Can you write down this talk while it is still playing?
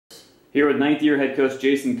Here with ninth-year head coach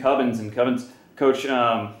Jason Kubbins. And Kubbins, Coach,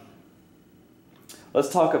 let's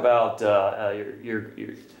talk about your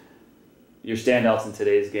standouts in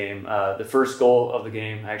today's game. The first goal of the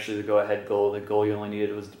game, actually the go-ahead goal, the goal you only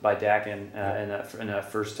needed was by Dakin in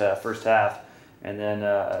that first half. And then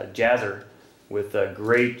Jazzer with a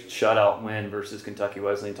great shutout win versus Kentucky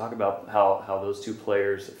Wesleyan. Talk about how those two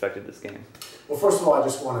players affected this game. Well, first of all, I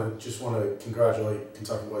just want to congratulate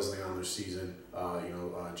Kentucky Wesleyan on their season.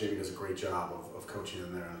 Jamie does a great job of coaching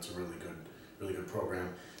them there, and it's a really good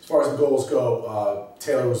program. As far as the goals go,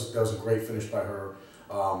 Taylor that was a great finish by her.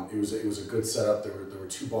 It was a good setup. There were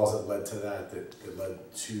two balls that led to that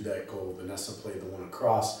led to that goal. Vanessa played the one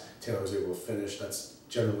across. Taylor was able to finish. That's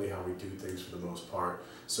generally how we do things for the most part.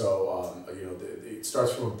 So it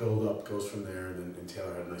starts from a build up, goes from there, and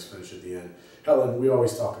Taylor had a nice finish at the end. Helen, we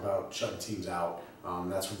always talk about shutting teams out.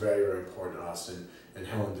 That's very important to us, and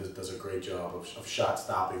Helen does a great job of shot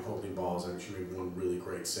stopping, holding balls. I mean, she made one really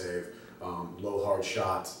great save. Low hard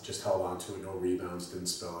shot, just held on to it, no rebounds, didn't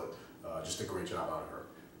spill it. Just a great job out of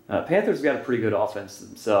her. Panthers got a pretty good offense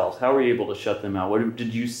themselves. How were you able to shut them out? What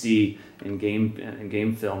did you see in game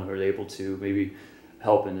film that were able to maybe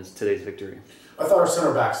help in today's victory? I thought our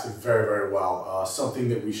center backs did very well. Something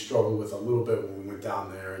that we struggled with a little bit when we went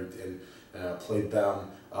down there and played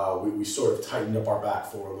them. We sort of tightened up our back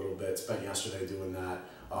four a little bit. Spent yesterday doing that,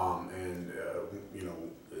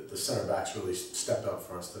 the center backs really stepped up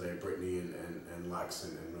for us today. Brittany and Lex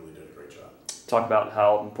and really did a great job. Talk about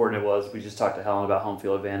how important it was. We just talked to Helen about home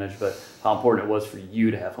field advantage, but how important it was for you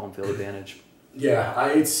to have home field advantage. Yeah,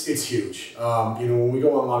 it's huge. When we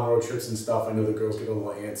go on long road trips and stuff, I know the girls get a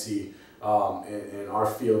little antsy. And our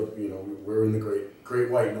field, we're in the Great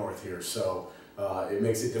White North here, so it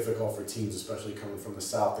makes it difficult for teams, especially coming from the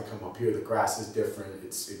south, to come up here. The grass is different.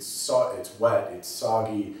 It's wet. It's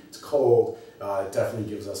soggy. It's cold. It definitely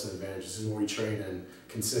gives us an advantage. This is where we train in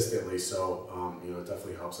consistently, so it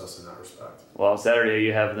definitely helps us in that respect. Well, on Saturday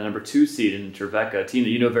you have the number 2 seed in Trevecca, a team that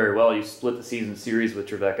you know very well. You split the season series with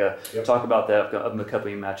Trevecca. Yep. Talk about that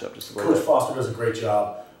upcoming matchup just a little bit. Coach Foster does a great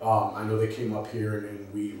job. I know they came up here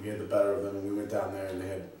and we had the better of them, and we went down there and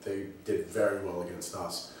they did very well against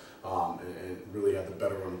us, and really had the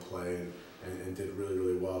better run of play and did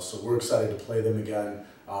really well. So we're excited to play them again.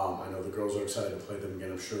 I know the girls are excited to play them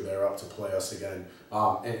again. I'm sure they're up to play us again.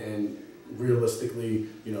 And realistically,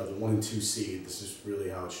 the 1 and 2 seed, this is really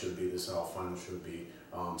how it should be. This is how final should be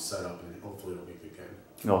set up, and hopefully it'll be a good game.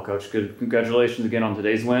 Well, Coach, congratulations again on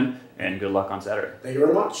today's win, and good luck on Saturday. Thank you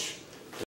very much.